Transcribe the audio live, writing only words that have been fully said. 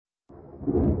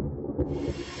You're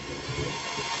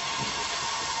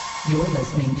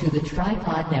listening to the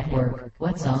Tripod Network.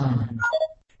 What's on?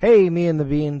 Hey, me and the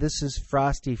Bean. This is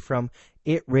Frosty from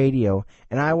It Radio,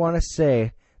 and I want to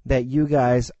say that you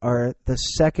guys are the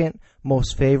second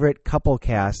most favorite couple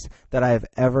cast that I've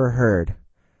ever heard.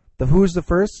 Who's the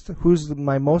first? Who's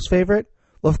my most favorite?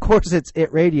 Well, of course, it's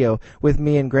It Radio with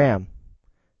me and Graham.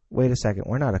 Wait a second,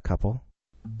 we're not a couple.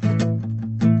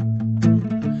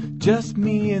 Just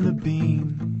me and the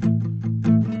Bean.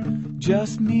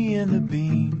 Just me and the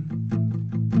Bean.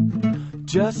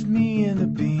 Just me and the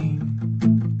Bean.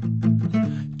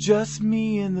 Just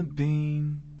me and the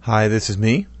Bean. Hi, this is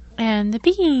me. And the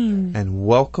Bean. And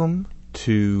welcome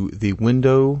to the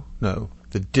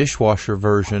dishwasher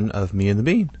version of Me and the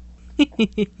Bean.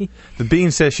 The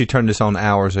Bean says she turned this on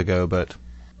hours ago, but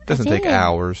it doesn't take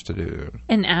hours to do.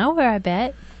 An hour, I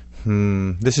bet.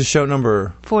 This is show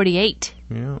number 48.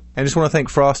 Yeah. I just want to thank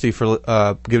Frosty for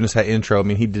giving us that intro. I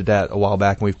mean, he did that a while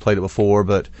back and we've played it before,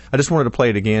 but I just wanted to play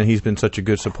it again. He's been such a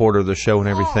good supporter of the show and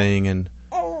everything. And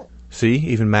see,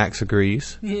 even Max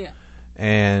agrees. Yeah.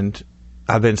 And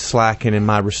I've been slacking in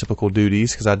my reciprocal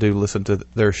duties because I do listen to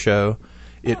their show,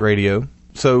 It Radio.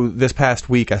 So this past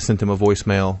week I sent him a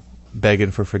voicemail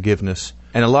begging for forgiveness.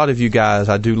 And a lot of you guys,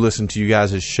 I do listen to you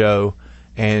guys' show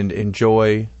and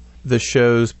enjoy the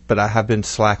shows, but I have been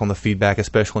slack on the feedback,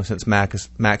 especially since Max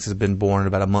has been born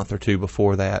about a month or two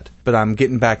before that. But I'm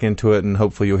getting back into it, and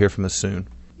hopefully you'll hear from us soon.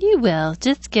 You will.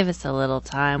 Just give us a little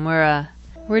time.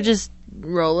 We're just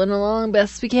rolling along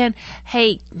best we can.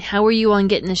 Hey, how are you on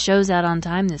getting the shows out on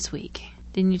time this week?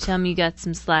 Didn't you tell me you got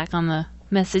some slack on the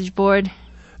message board?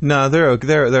 No, they're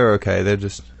okay. They're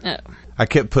just. Oh. I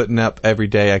kept putting up every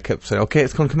day. I kept saying, "Okay,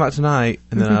 it's going to come out tonight,"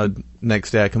 and then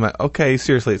next day I come out, "Okay,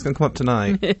 seriously, it's going to come up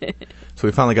tonight." So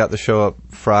we finally got the show up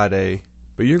Friday.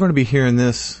 But you're going to be hearing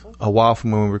this a while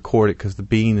from when we record it because the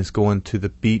Bean is going to the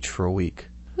beach for a week.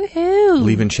 Woohoo!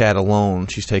 Leaving Chad alone.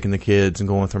 She's taking the kids and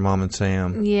going with her mom and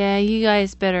Sam. Yeah, you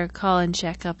guys better call and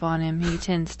check up on him. He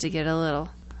tends to get a little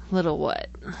what?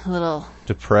 A little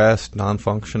depressed,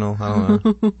 non-functional. I don't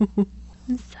know.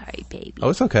 I'm sorry, baby.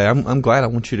 Oh, it's okay. I'm glad. I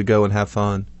want you to go and have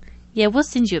fun. Yeah, we'll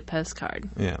send you a postcard.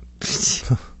 Yeah.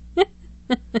 So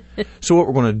what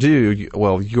we're going to do, you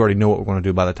already know what we're going to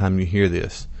do by the time you hear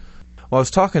this. Well, I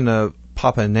was talking to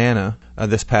Papa and Nana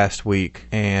this past week,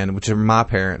 which are my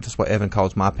parents. That's what Evan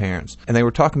calls my parents. And they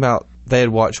were talking about they had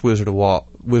watched Wizard of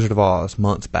Oz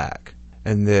months back.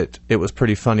 And that it was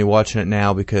pretty funny watching it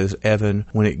now because Evan,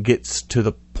 when it gets to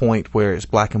the point where it's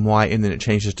black and white and then it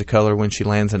changes to color when she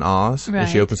lands in Oz, right. and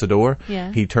she opens the door,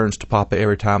 yeah. He turns to Papa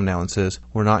every time now and says,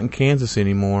 "We're not in Kansas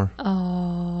anymore."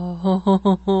 Oh.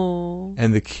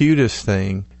 And the cutest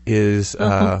thing is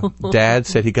Dad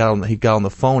said he got on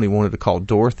the phone. He wanted to call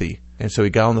Dorothy. And so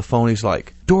he got on the phone. He's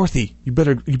like, "Dorothy, you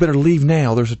better leave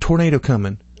now. There's a tornado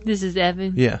coming." This is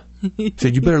Evan? Yeah. He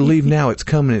said, "You better leave now. It's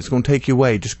coming. It's going to take you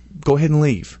away. Just go ahead and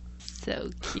leave." So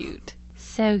cute.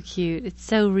 So cute. It's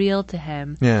so real to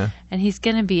him. Yeah. And he's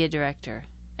going to be a director.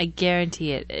 I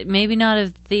guarantee it. Maybe not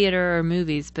of theater or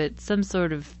movies, but some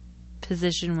sort of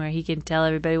position where he can tell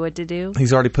everybody what to do.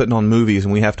 He's already putting on movies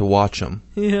and we have to watch them.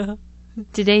 Yeah.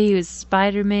 Today he was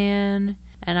Spider-Man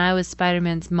and I was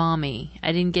Spider-Man's mommy.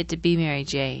 I didn't get to be Mary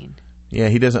Jane. Yeah,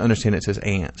 he doesn't understand it says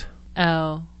aunt.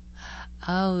 Oh,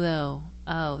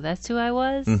 that's who I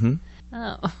was? Mm-hmm.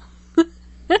 Oh.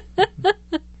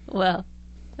 Well,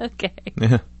 okay.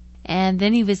 Yeah. And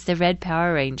then he was the Red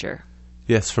Power Ranger.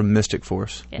 Yes, from Mystic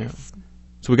Force. Yes. Yeah.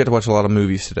 So we got to watch a lot of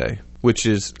movies today, which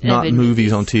is not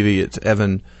movies on TV. It's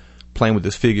Evan playing with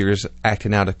his figures,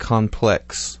 acting out a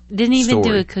complex Didn't he even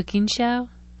story. do a cooking show?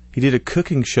 He did a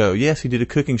cooking show. Yes, he did a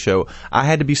cooking show. I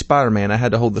had to be Spider-Man. I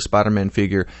had to hold the Spider-Man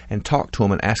figure and talk to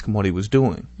him and ask him what he was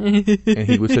doing. And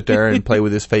he would sit there and play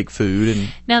with his fake food.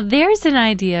 And now, there's an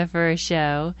idea for a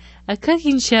show. A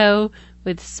cooking show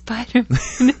with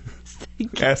Spider-Man.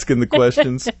 Asking the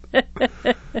questions.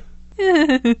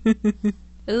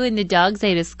 Ooh, and the dogs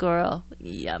ate a squirrel.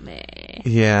 Yummy.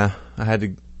 Yeah,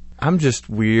 I'm just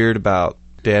weird about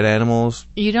dead animals.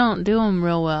 You don't do them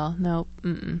real well. Nope.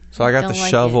 Mm-mm. So I got the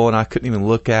shovel and I couldn't even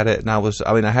look at it. And I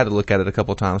had to look at it a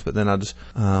couple of times, but then I just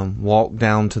walked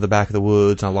down to the back of the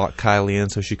woods and I locked Kylie in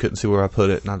so she couldn't see where I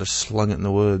put it, and I just slung it in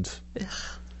the woods. Ugh,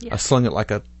 yeah. I slung it like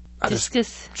a...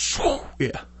 Discus.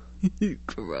 Yeah.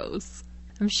 Gross.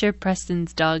 I'm sure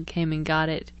Preston's dog came and got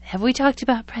it. Have we talked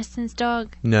about Preston's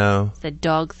dog? No. It's a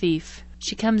dog thief.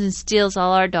 She comes and steals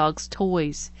all our dog's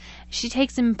toys. She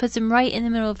takes them and puts them right in the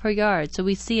middle of her yard, so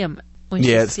we see them when she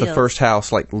steals. Yeah, it's the first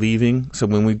house, leaving. So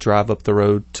when we drive up the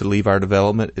road to leave our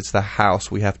development, it's the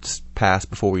house we have to pass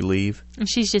before we leave. And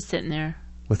she's just sitting there.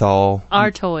 with all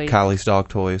our toys. Kylie's dog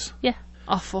toys. Yeah,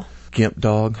 awful. Gimp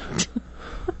dog.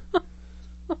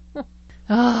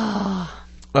 Oh.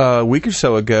 A week or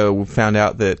so ago, we found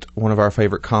out that one of our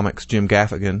favorite comics, Jim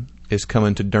Gaffigan, is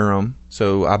coming to Durham.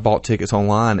 So I bought tickets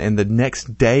online, and the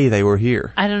next day they were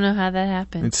here. I don't know how that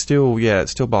happened. It still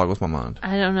boggles my mind.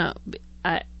 I don't know.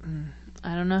 I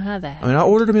don't know how that happened. I mean, I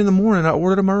ordered them in the morning. I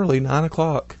ordered them early, 9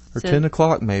 o'clock or So- 10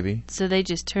 o'clock maybe. So they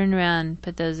just turned around,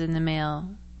 put those in the mail,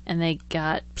 and they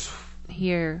got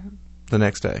here. The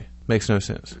next day. Makes no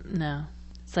sense. No.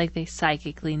 It's like they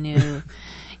psychically knew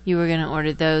you were going to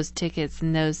order those tickets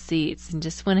and those seats and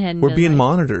just went ahead and We're did being like,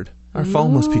 monitored. Our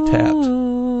phone must be tapped.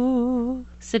 Ooh.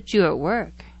 Except you were at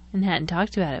work and hadn't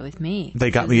talked about it with me.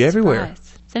 They got It was me a everywhere.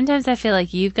 surprise. Sometimes I feel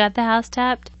like you've got the house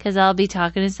tapped because I'll be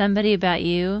talking to somebody about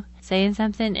you, saying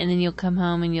something, and then you'll come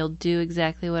home and you'll do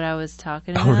exactly what I was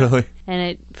talking about. Oh, really? And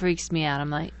it freaks me out. I'm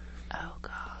like, oh,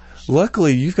 gosh.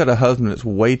 Luckily, you've got a husband that's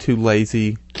way too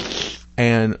lazy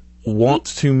and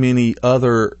wants too many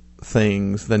other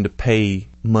things than to pay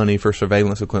money for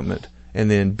surveillance equipment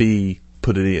and then B,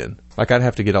 put it in. Like, I'd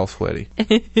have to get all sweaty.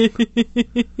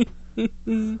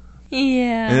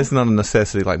 Yeah. And it's not a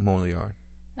necessity like mowing the yard.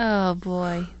 Oh,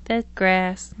 boy. That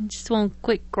grass just won't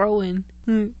quit growing.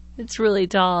 It's really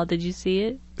tall. Did you see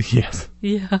it? Yes.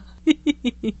 Yeah.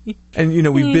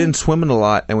 And, we've been swimming a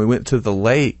lot, and we went to the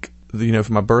lake,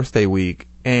 for my birthday week.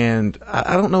 And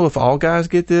I don't know if all guys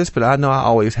get this, but I know I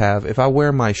always have. If I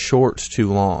wear my shorts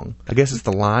too long, I guess it's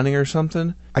the lining or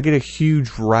something, I get a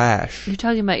huge rash. You're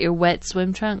talking about your wet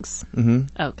swim trunks?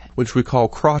 Mm-hmm. Okay. Which we call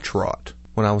crotch rot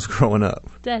when I was growing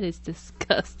up. That is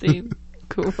disgusting.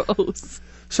 Gross.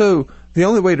 So the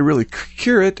only way to really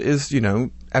cure it is,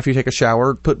 after you take a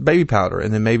shower, put baby powder,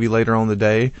 and then maybe later on the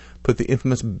day, put the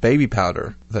infamous baby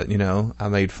powder that, I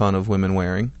made fun of women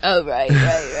wearing. Oh, right.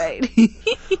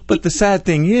 But the sad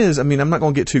thing is, I'm not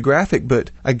going to get too graphic,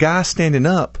 but a guy standing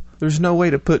up, there's no way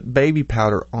to put baby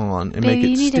powder on and make it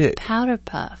you need stick. a powder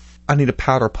puff. I need a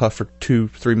powder puff for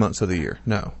 2-3 months of the year.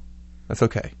 No, that's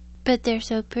okay. But they're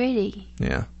so pretty.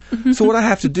 Yeah. So what I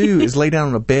have to do is lay down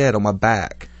on a bed on my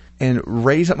back and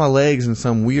raise up my legs in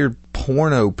some weird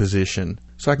porno position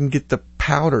so I can get the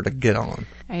powder to get on.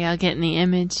 Are y'all getting the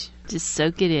image? Just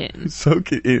soak it in.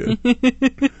 Soak it in.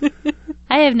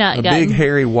 I have not A gotten... big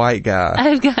hairy white guy.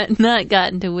 I've not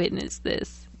gotten to witness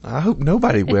this. I hope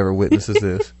nobody ever witnesses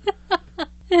this.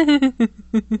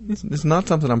 It's not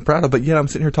something I'm proud of, but yet I'm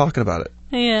sitting here talking about it.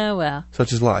 Yeah, well.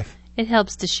 Such is life. It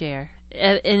helps to share.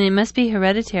 And it must be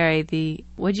hereditary,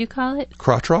 what'd you call it?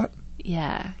 Crotch rot?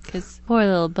 Yeah, because poor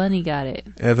little bunny got it.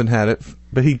 Evan had it,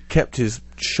 but he kept his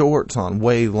shorts on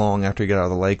way long after he got out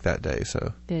of the lake that day,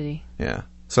 so. Did he? Yeah.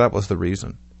 So that was the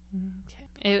reason. Okay.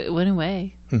 It went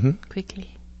away. Mm-hmm.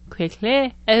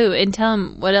 Quickly. Oh, and tell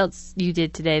them what else you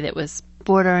did today that was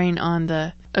bordering on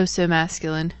the oh so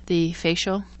masculine, the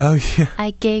facial. Oh, yeah.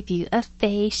 I gave you a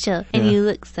facial, and you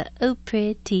look so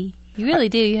pretty. You really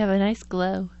do. You have a nice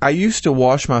glow. I used to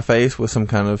wash my face with some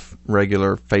kind of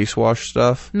regular face wash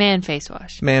stuff. Man face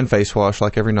wash. Man face wash,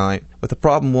 like every night. But the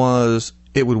problem was,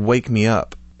 it would wake me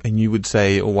up. And you would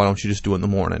say, why don't you just do it in the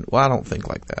morning? Well, I don't think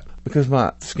like that. Because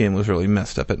my skin was really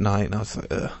messed up at night, and I was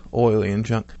like, oily and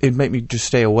junk. It'd make me just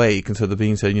stay awake. And so the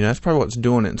bean said, that's probably what's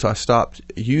doing it. And so I stopped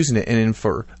using it. And then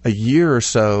for a year or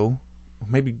so,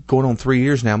 maybe going on 3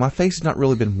 years now, my face has not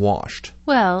really been washed.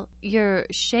 Well, your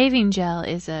shaving gel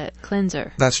is a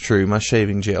cleanser. That's true, my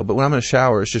shaving gel. But when I'm in a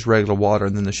shower, it's just regular water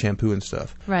and then the shampoo and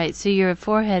stuff. Right, so your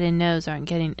forehead and nose aren't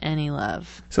getting any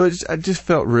love. So I just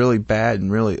felt really bad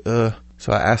and really,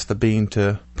 So I asked the bean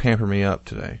to pamper me up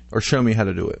today, or show me how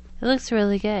to do it. It looks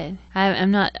really good.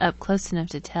 I'm not up close enough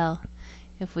to tell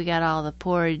if we got all the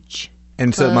porridge.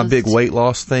 And so my big closed. weight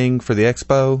loss thing for the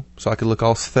expo, so I could look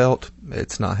all svelte,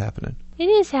 it's not happening. It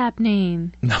is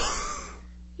happening. No.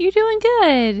 You're doing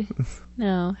good.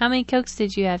 No. How many Cokes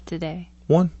did you have today?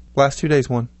 1. Last 2 days,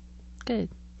 1. Good.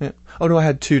 Yeah. Oh, no, I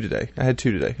had 2 today. I had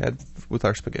with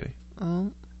our spaghetti.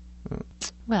 Oh.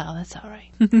 Well, that's all right.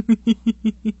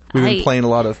 We've been playing a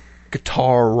lot of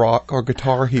Guitar Rock or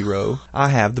Guitar Hero. I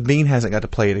have. The bean hasn't got to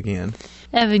play it again.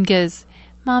 Evan goes,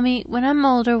 Mommy, when I'm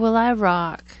older, will I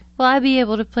rock? Will I be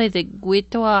able to play the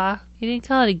guitar? He didn't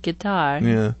call it a guitar.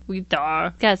 Yeah.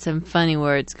 Guitar. Got some funny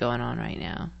words going on right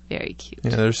now. Very cute.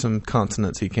 Yeah, there's some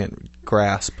consonants he can't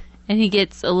grasp. And he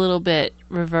gets a little bit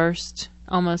reversed,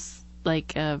 almost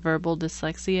like verbal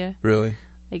dyslexia. Really?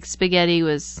 Like spaghetti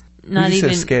was not Who even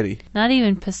says sketty? Not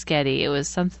even paschetti. It was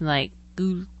something like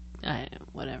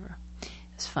whatever.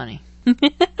 It's funny.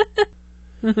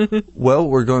 Well,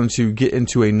 we're going to get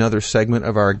into another segment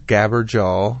of our Gabber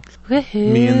Jaw.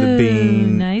 Woohoo. Me and the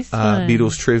Bean Nice one.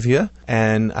 Beatles trivia.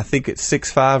 And I think it's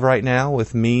 6-5 right now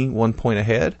with me 1 point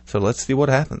ahead. So let's see what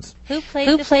happens. Who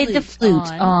played the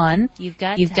flute on You've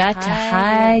Got to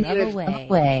Hide Your Love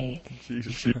Away?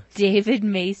 David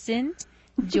Mason,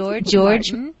 George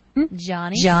Martin,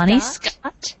 Johnny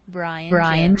Scott,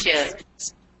 Brian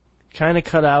Jones. Kind of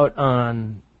cut out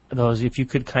on those. If you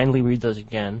could kindly read those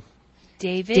again.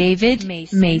 David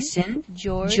Mason,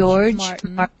 George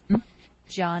Martin,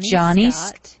 Johnny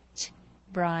Scott,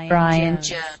 Brian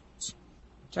Jones.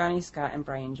 Johnny Scott and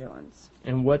Brian Jones.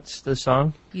 And what's the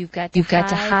song? You've got to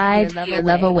hide your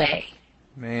love away.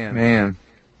 Man.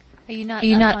 Are you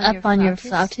not up on your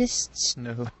flautists?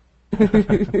 No.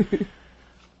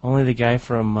 Only the guy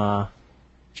from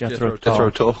Jethro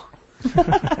Tull.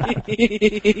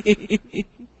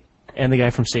 And the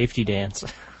guy from Safety Dance.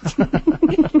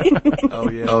 Oh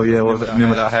yeah. What was it? Men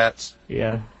Without Hats.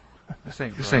 Yeah. This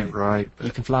ain't right. You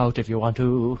can flout if you want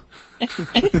to.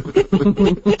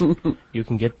 You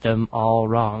can get them all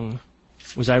wrong.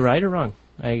 Was I right or wrong?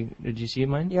 Did you see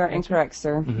mine? You are incorrect,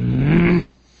 sir.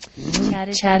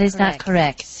 Chad is not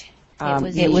correct.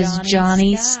 It was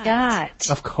Johnny Scott.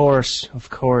 Of course,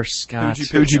 Scott.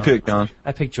 Who'd you pick, Don?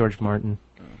 I picked George Martin.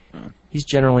 He's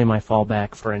generally my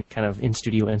fallback for a kind of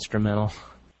in-studio instrumental.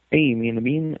 Hey, me and the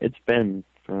Bean, it's Ben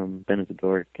from Ben at the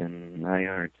Dork and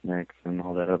IR Snacks and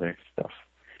all that other stuff.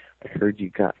 I heard you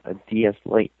got a DS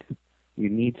Lite. You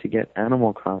need to get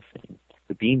Animal Crossing.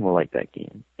 The Bean will like that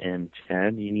game. And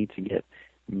Chad, you need to get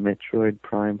Metroid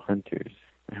Prime Hunters.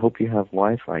 I hope you have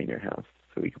Wi-Fi in your house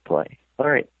so we can play. All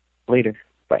right, later.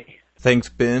 Bye. Thanks,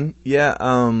 Ben. Yeah,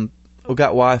 we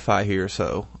got Wi-Fi here,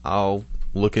 so I'll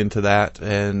look into that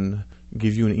and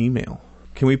give you an email.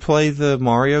 Can we play the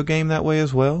Mario game that way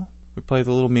as well? We play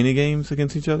the little mini games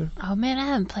against each other? Oh man, I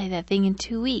haven't played that thing in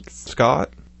 2 weeks. Scott?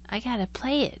 I gotta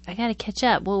play it. I gotta catch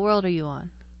up. What world are you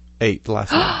on? 8, the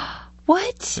last one.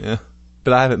 What? Yeah.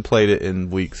 But I haven't played it in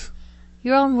weeks.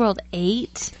 You're on world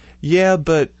 8? Yeah,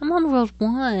 but... I'm on world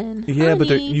 1. Yeah, but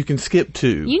Honey, you can skip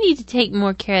 2. you need to take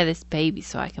more care of this baby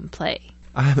so I can play.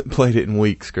 I haven't played it in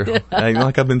weeks, girl. Ain't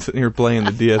like I've been sitting here playing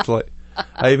the DS Lite.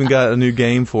 I even got a new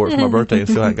game for it for my birthday and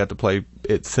still haven't got to play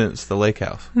it since the lake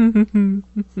house.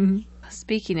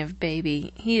 Speaking of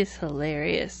baby, he is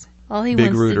hilarious. All he Big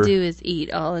wants rooter. to do is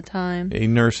eat all the time. He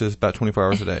nurses about 24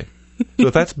 hours a day. So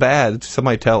if that's bad,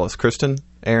 somebody tell us. Kristen?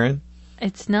 Aaron?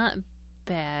 It's not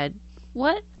bad.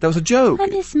 What? That was a joke.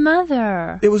 I'm his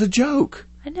mother. It was a joke.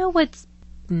 I know what's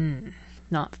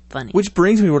not funny. Which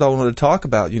brings me to what I wanted to talk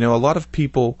about. You know, a lot of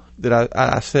people that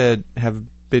I said have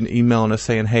been emailing us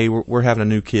saying, hey, we're having a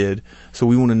new kid, so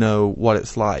we want to know what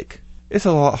it's like. It's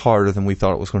a lot harder than we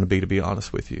thought it was going to be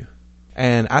honest with you.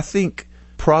 And I think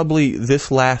probably this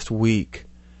last week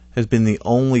has been the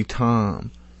only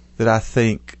time that I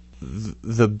think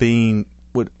the Bean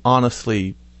would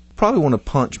honestly probably want to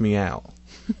punch me out.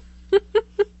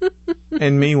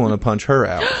 And me want to punch her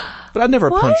out. But I'd never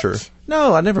punch her.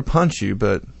 No, I'd never punch you,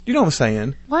 but you know what I'm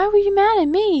saying. Why were you mad at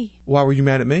me? Why were you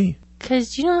mad at me?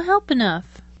 'Cause you don't help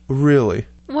enough. Really?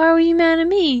 Why were you mad at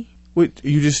me?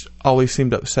 You just always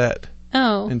seemed upset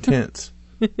Oh. and tense.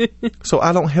 So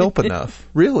I don't help enough.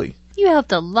 Really. You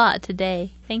helped a lot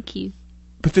today. Thank you.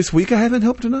 But this week I haven't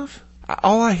helped enough?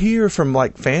 All I hear from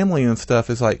like family and stuff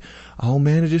is like, oh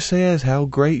man, it just says how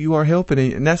great you are helping.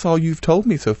 And that's all you've told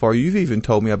me so far. You've even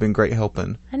told me I've been great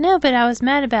helping. I know, but I was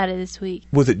mad about it this week.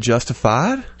 Was it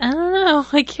justified? I don't know.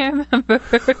 I can't remember.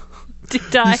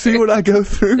 You see what I go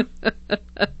through?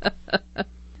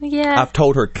 Yeah. I've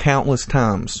told her countless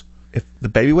times, if the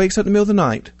baby wakes up in the middle of the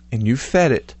night and you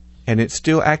fed it and it's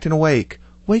still acting awake,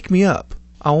 wake me up.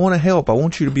 I want to help. I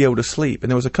want you to be able to sleep.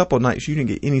 And there was a couple of nights you didn't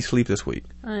get any sleep this week.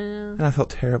 I know. And I felt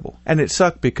terrible. And it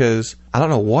sucked because I don't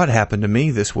know what happened to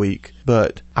me this week,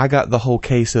 but I got the whole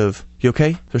case of, you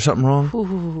okay? There's something wrong?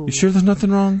 Ooh. You sure there's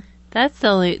nothing wrong? That's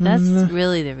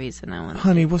really the reason I want to.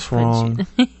 Honey, what's wrong?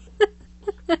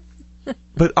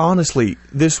 But honestly,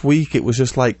 this week it was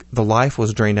just like the life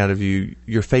was drained out of you.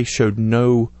 Your face showed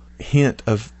no hint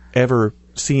of ever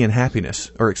seeing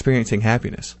happiness or experiencing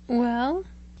happiness. Well,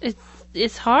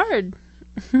 it's hard.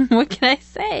 What can I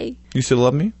say? You still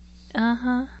love me?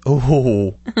 Uh-huh.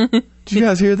 Oh. Did you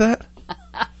guys hear that?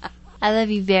 I love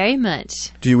you very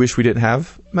much. Do you wish we didn't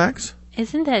have Max?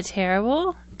 Isn't that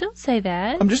terrible? Don't say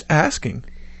that. I'm just asking.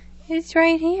 It's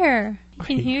right here. I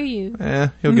can hear you.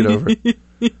 He'll get over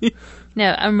it.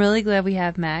 No, I'm really glad we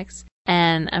have Max,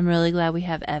 and I'm really glad we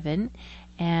have Evan,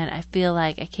 and I feel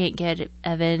like I can't get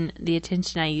Evan the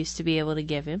attention I used to be able to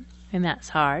give him, and that's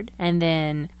hard. And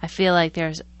then I feel like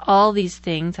there's all these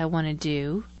things I want to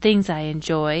do, things I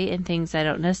enjoy and things I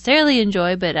don't necessarily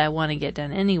enjoy, but I want to get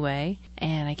done anyway.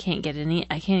 And I can't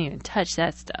even touch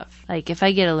that stuff. Like if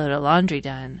I get a load of laundry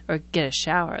done or get a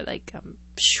shower, like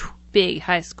big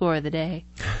high score of the day.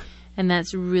 And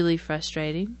that's really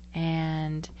frustrating.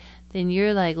 And then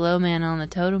you're like low man on the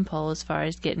totem pole as far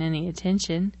as getting any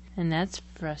attention. And that's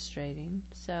frustrating.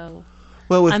 So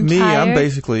Well, with I'm me, I'm tired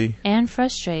basically... and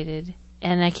frustrated,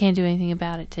 and I can't do anything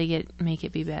about it to make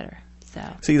it be better. So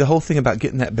See, the whole thing about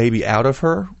getting that baby out of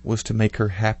her was to make her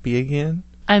happy again.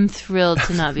 I'm thrilled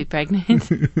to not be pregnant.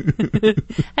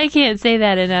 I can't say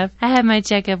that enough. I had my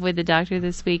checkup with the doctor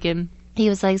this week, and he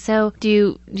was like, so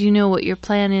do you know what your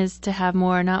plan is to have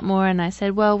more or not more? And I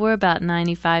said, well, we're about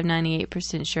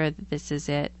 98% sure that this is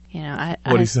it. You know,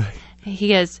 What did he say? He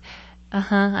goes...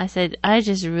 I said, I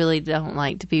just really don't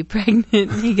like to be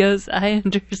pregnant. He goes, I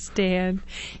understand.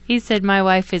 He said, my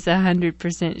wife is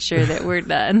 100% sure that we're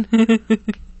done.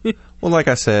 Well, like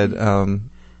I said,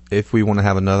 if we want to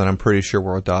have another, I'm pretty sure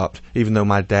we'll adopt, even though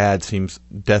my dad seems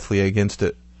deathly against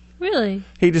it. Really?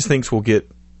 He just thinks we'll get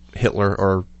Hitler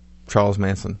or Charles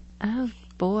Manson. Oh,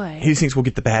 boy. He just thinks we'll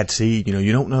get the bad seed. You know,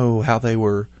 you don't know how they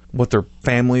were, what their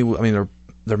family, I mean,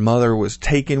 their mother was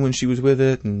taken when she was with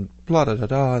it, and blah da da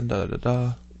da da da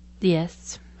da.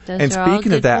 Yes. And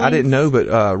speaking of that, I didn't know,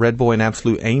 but Red Boy and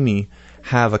Absolute Amy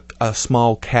have a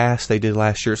small cast they did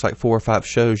last year. It's like 4 or 5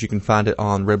 shows. You can find it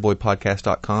on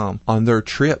redboypodcast.com on their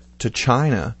trip to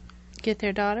China. Get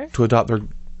their daughter? To adopt their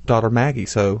daughter Maggie.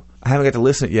 So I haven't got to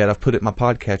listen to it yet. I've put it in my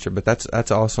podcatcher, but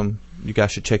that's awesome. You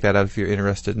guys should check that out if you're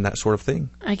interested in that sort of thing.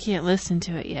 I can't listen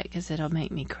to it yet because it'll make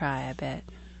me cry, I bet.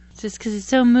 Just because it's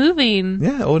so moving.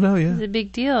 Yeah, oh no, yeah. It's a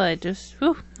big deal. I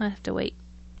have to wait.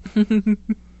 No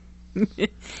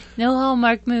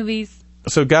Hallmark movies.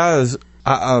 So guys,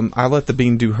 I let the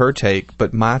Bean do her take,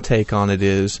 but my take on it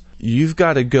is you've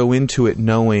got to go into it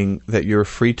knowing that your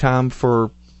free time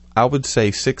for, I would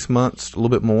say 6 months, a little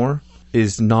bit more,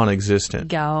 is non-existent.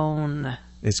 Gone.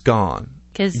 It's gone.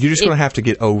 'Cause you're just going to have to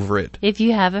get over it. If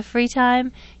you have a free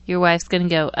time, your wife's going to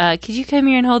go, could you come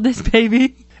here and hold this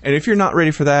baby? And if you're not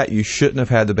ready for that, you shouldn't have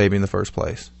had the baby in the first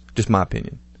place. Just my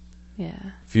opinion. Yeah.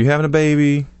 If you're having a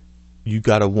baby, you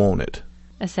got to want it.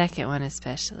 A second one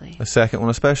especially. A second one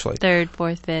especially. Third,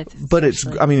 fourth, fifth. But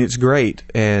it's great.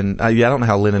 And I don't know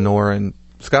how Lynn and Nora, and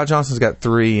Scott Johnson's got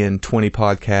 3 and 20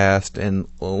 podcasts, and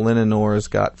Lynn and Nora's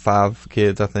got 5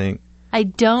 kids, I think. I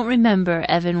don't remember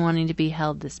Evan wanting to be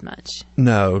held this much.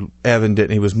 No, Evan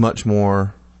didn't. He was much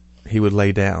more, he would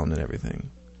lay down and everything.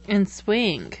 And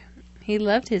swing. He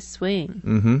loved his swing.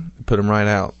 Mm-hmm. Put him right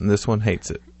out. And this one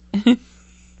hates it.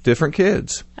 Different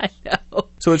kids. I know.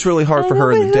 So it's really hard for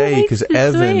her in the day because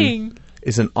Evan swing.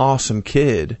 Is an awesome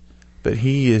kid, but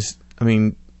he's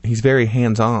very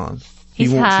hands-on.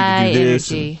 He's he wants high you to do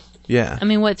this. energy. Yeah. I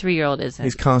mean, what 3-year-old isn't?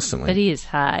 He's constantly. But he is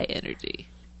high energy.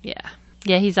 Yeah.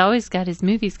 Yeah, he's always got his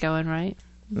movies going, right?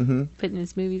 Mm-hmm. Putting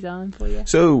his movies on for you.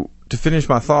 So, to finish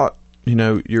my thought,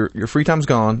 your free time's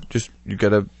gone. Just, you got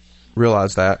to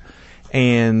realize that.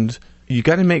 And you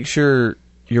got to make sure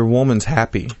your woman's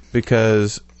happy,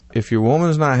 because if your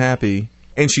woman's not happy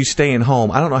and she's staying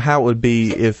home, I don't know how it would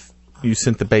be if you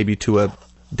sent the baby to a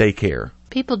daycare.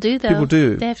 People do, though. People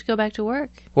do. They have to go back to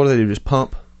work. What do they do? Just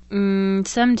pump?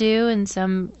 Some do, and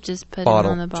some just put it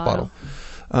on the bottle.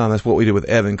 That's what we did with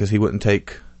Evan, because he wouldn't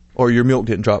take, or your milk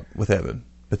didn't drop with Evan.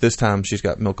 But this time she's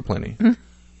got milk aplenty.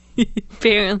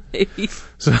 Apparently.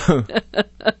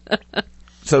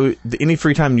 So any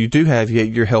free time you do have,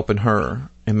 you're helping her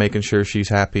and making sure she's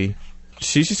happy.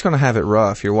 She's just going to have it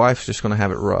rough. Your wife's just going to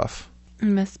have it rough. It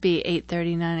must be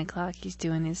 8:30, 9 o'clock. He's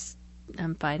doing his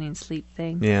fighting sleep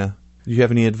thing. Yeah. Do you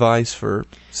have any advice for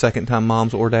second-time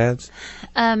moms or dads?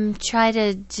 Try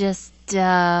to just,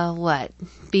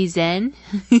 be zen.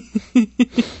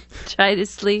 Try to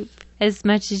sleep as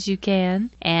much as you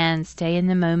can and stay in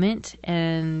the moment,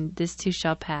 and this too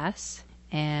shall pass.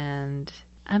 And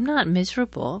I'm not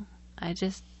miserable. I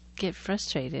just get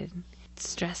frustrated,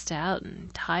 stressed out,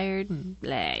 and tired, and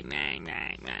blah, blah,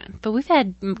 blah, blah. But we've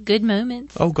had good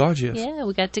moments. Oh, God, yes. Yeah,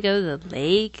 we got to go to the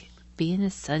lake, be in the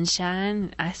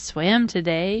sunshine. I swam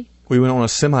today. We went on a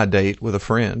semi-date with a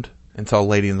friend and saw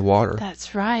Lady in the Water.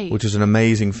 That's right. Which is an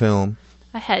amazing film.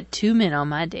 I had 2 men on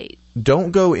my date.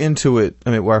 Don't go into it.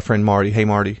 I mean, our friend Marty. Hey,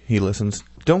 Marty. He listens.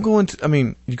 Don't go into... I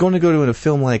mean, you're going to go to a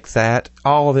film like that,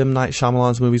 all of M. Night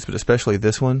Shyamalan's movies, but especially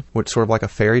this one, which is sort of like a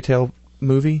fairy tale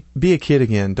movie. Be a kid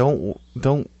again. Don't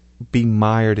be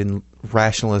mired in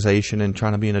rationalization and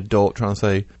trying to be an adult, trying to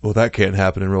say, well, that can't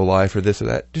happen in real life or this or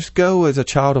that. Just go as a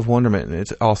child of wonderment, and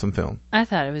it's an awesome film. I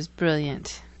thought it was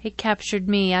brilliant. It captured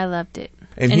me. I loved it.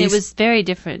 And it was very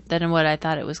different than what I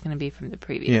thought it was going to be from the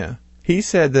preview. Yeah. He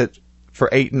said that for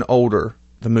 8 and older,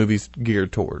 the movie's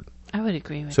geared toward. I would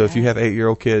agree with that. So if you have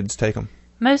 8-year-old kids, take them.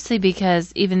 Mostly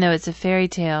because even though it's a fairy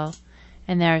tale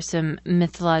and there are some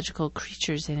mythological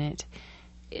creatures in it,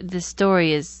 the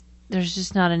story is, there's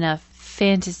just not enough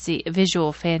fantasy,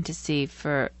 visual fantasy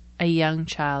for a young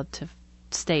child to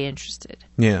stay interested.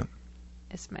 Yeah.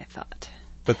 Is my thought.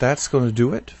 But that's going to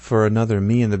do it for another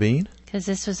Me and the Bean. Because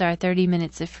this was our 30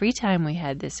 minutes of free time we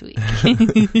had this week.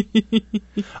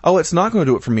 Oh, it's not going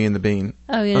to do it for Me and the Bean.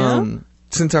 Oh, yeah?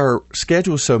 Since our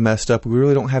schedule's so messed up, we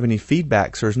really don't have any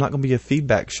feedback, so there's not going to be a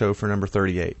feedback show for number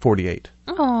 48.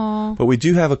 Aww. But we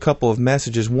do have a couple of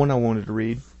messages. One I wanted to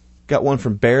read. Got one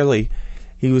from Barely.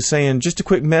 He was saying, just a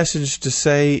quick message to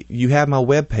say you have my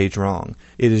webpage wrong.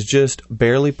 It is just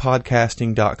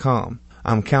barelypodcasting.com.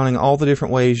 I'm counting all the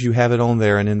different ways you have it on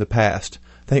there and in the past.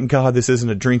 Thank God this isn't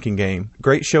a drinking game.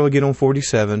 Great show again on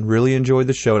 47. Really enjoyed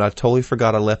the show, and I totally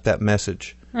forgot I left that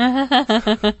message.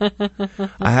 I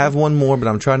have one more, but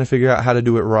I'm trying to figure out how to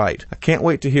do it right. I can't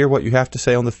wait to hear what you have to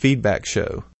say on the feedback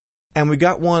show. And we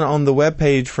got one on the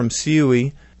webpage from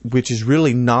Siui, which is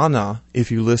really Nana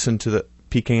if you listen to the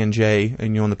PK&J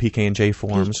and you're on the PK&J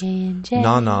forums. PK&J,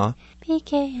 Nana,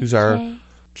 PK&J, who's our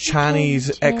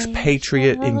Chinese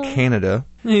expatriate in Canada.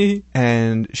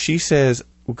 And she says,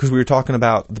 because we were talking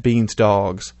about the Beans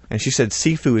dogs, and she said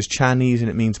Sifu is Chinese and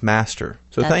it means master.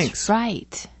 So thanks.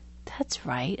 That's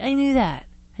right. I knew that.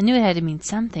 I knew it had to mean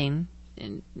something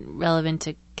relevant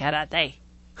to karate.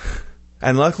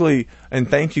 And luckily, and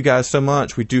thank you guys so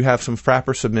much, we do have some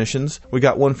Frapper submissions. We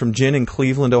got one from Jen in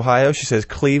Cleveland, Ohio. She says,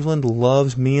 Cleveland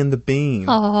loves Me and the Bean.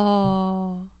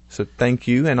 Oh. So thank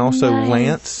you. And also nice.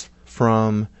 Lance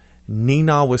from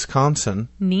Neenah, Wisconsin.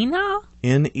 Neenah?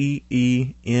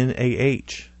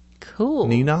 Neenah. Cool.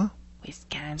 Neenah?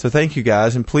 Wisconsin. So thank you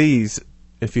guys. And please,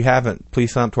 if you haven't,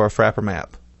 please sign up to our Frapper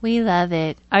map. We love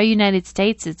it. Our United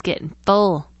States is getting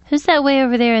full. Who's that way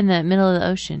over there in the middle of the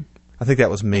ocean? I think that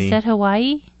was me. Is that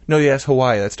Hawaii? No, yeah, it's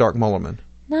Hawaii. That's Dark Mullerman.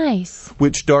 Nice.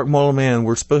 Which, Dark Mullerman,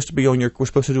 we're supposed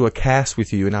to do a cast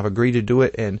with you, and I've agreed to do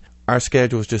it, and our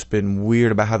schedule's just been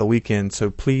weird about how the weekend,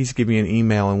 so please give me an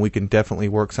email and we can definitely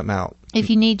work something out. If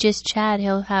you need just Chad,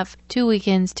 he'll have 2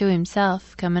 weekends to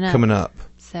himself coming up.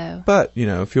 So. But,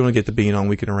 if you want to get the Bean on,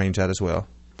 we can arrange that as well.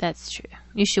 That's true.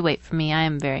 You should wait for me. I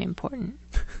am very important.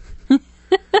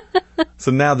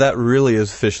 So now that really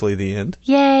is officially the end.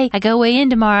 Yay! I go weigh in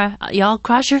tomorrow. Y'all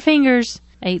cross your fingers.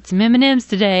 I ate some M&Ms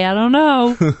today. I don't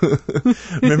know.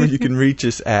 Remember, you can reach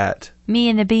us at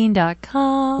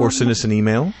meandthebean.com. Or send us an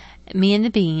email.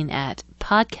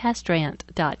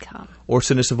 meandthebean@podcastrant.com. Or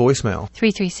send us a voicemail.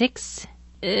 336.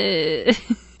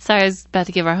 Sorry, I was about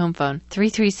to give our home phone.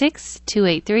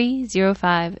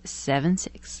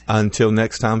 336-283-0576. Until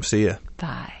next time, see ya.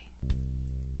 Bye.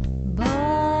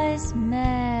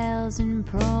 Voicemails and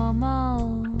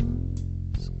promos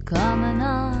coming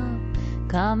up.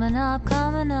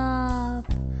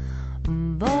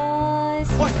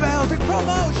 Voicemails and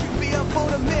promos should be up for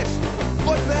the miss.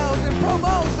 Voicemails and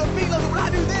promos, the feelers when I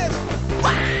do this.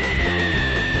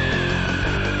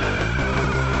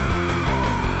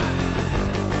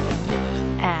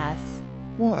 Ass.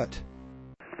 What?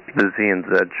 The Z and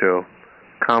Z Show.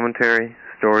 Commentary,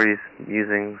 stories,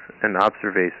 musings, and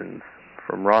observations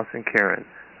from Ross and Karen,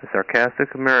 a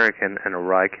sarcastic American and a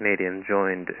wry Canadian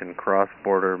joined in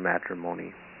cross-border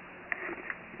matrimony.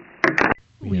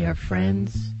 We are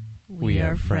friends. We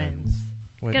are friends.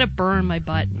 What? Got a burr in my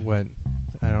butt. What?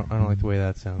 I don't like the way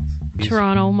that sounds.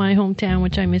 Toronto, my hometown,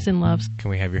 which I miss and love.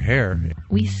 Can we have your hair?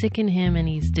 We sicken him and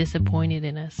he's disappointed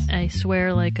in us. I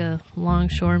swear like a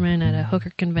longshoreman at a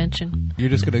hooker convention. You're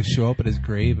just gonna show up at his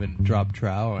grave and drop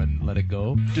trow and let it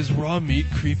go? Does raw meat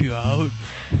creep you out?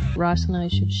 Ross and I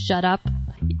should shut up.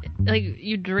 Like,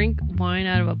 you drink wine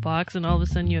out of a box and all of a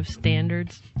sudden you have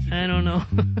standards. I don't know.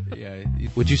 Yeah.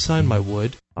 Would you sign my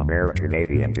wood?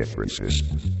 American-Canadian differences.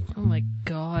 Oh my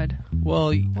god.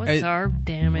 Well, what's our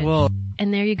damage? Well,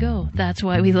 and there you go. That's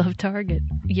why we love Target.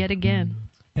 Yet again.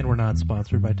 And we're not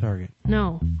sponsored by Target.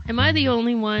 No. Am I the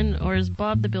only one, or is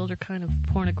Bob the Builder kind of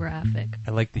pornographic?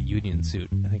 I like the union suit.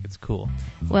 I think it's cool.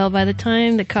 Well, by the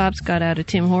time the cops got out of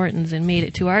Tim Hortons and made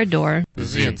it to our door... The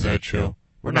Z and Z Show.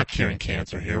 We're not curing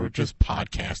cancer here. We're just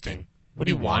podcasting. What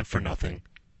do you want for nothing?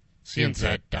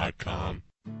 ZNZ.com.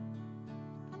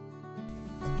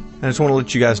 I just want to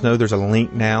let you guys know there's a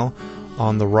link now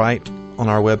on the right on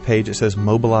our webpage. It says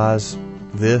Mobilize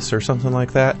this or something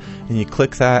like that, and you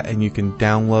click that and you can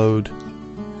download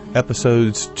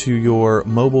episodes to your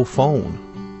mobile phone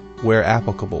where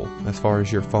applicable, as far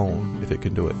as your phone, if it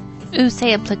can do it. Ooh,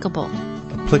 say applicable.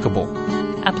 Applicable.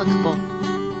 Applicable.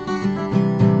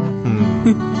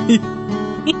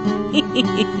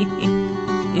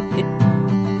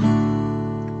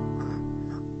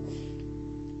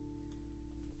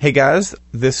 Hey guys,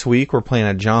 this week we're playing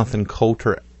another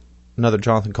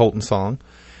Jonathan Colton song,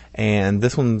 and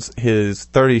this one's his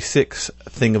 36th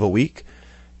thing of a week,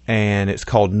 and it's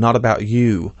called Not About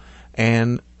You.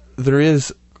 And there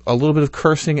is a little bit of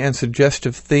cursing and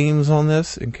suggestive themes on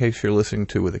this, in case you're listening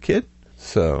to with a kid.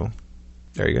 So,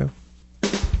 there you go.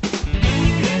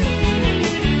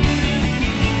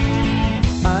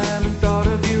 I haven't thought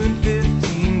of you in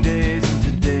 15 days, and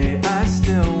today I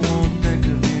still won't think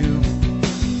of you.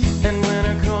 And when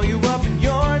I call you up and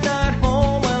you're not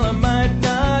home, well, I might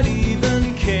not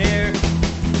even care.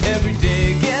 Every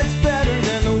day gets better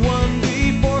than the one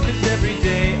before, 'cause every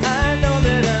day I know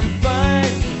that I'm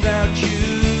fine without you.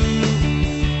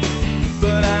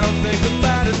 But I don't think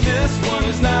about it, this one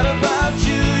is not about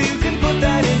you. You can put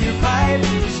that in your pipe,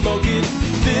 smoke it.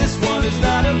 This one is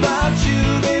not about you.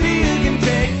 Baby, you can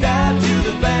take that to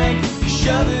the bank,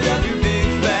 shove it up your big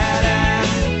fat ass.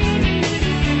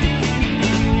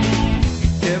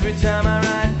 Every time I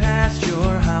ride past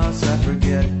your house, I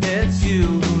forget it's you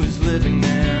who's living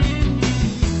there.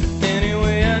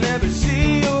 Anyway, I never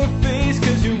see your face,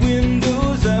 'cause your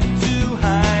window's up too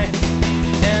high.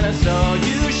 And I saw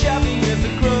you shopping at the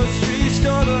grocery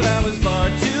store, but I was far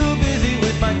too busy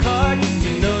with my cart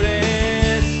to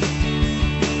notice.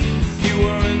 You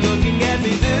weren't looking at me.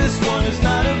 This one is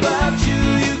not about you.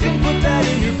 You can put that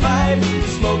in your pipe,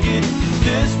 smoke it.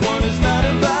 This one is not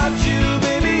about you.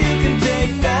 Baby, you can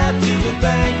take that to the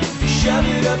bank, shove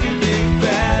it up your big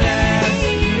fat ass.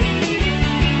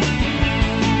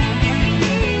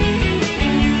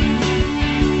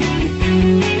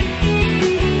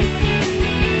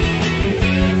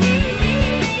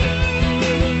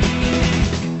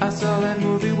 I saw that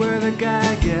movie where the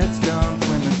guy gets dumped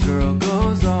when the girl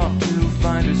goes off to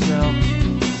find herself.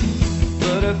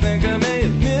 But I think I may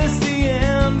have missed the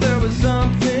end. There was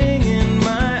something in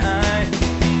my eye.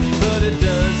 But it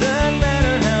doesn't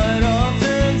matter how it all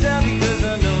turns out, because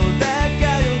I know that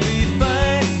guy will be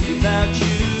fine without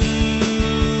you.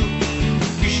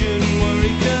 You shouldn't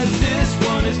worry, 'cause this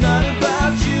one is not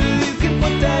about you. You can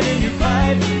put that in your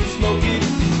pipe, smoke it.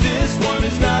 This one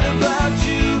is not about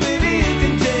you. Baby, you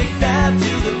can take that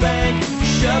to the bank,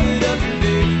 shove it up your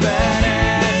big fat ass.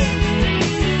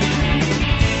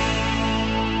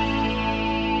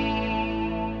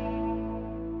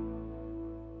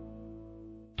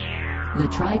 The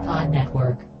Tripod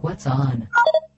Network. What's on?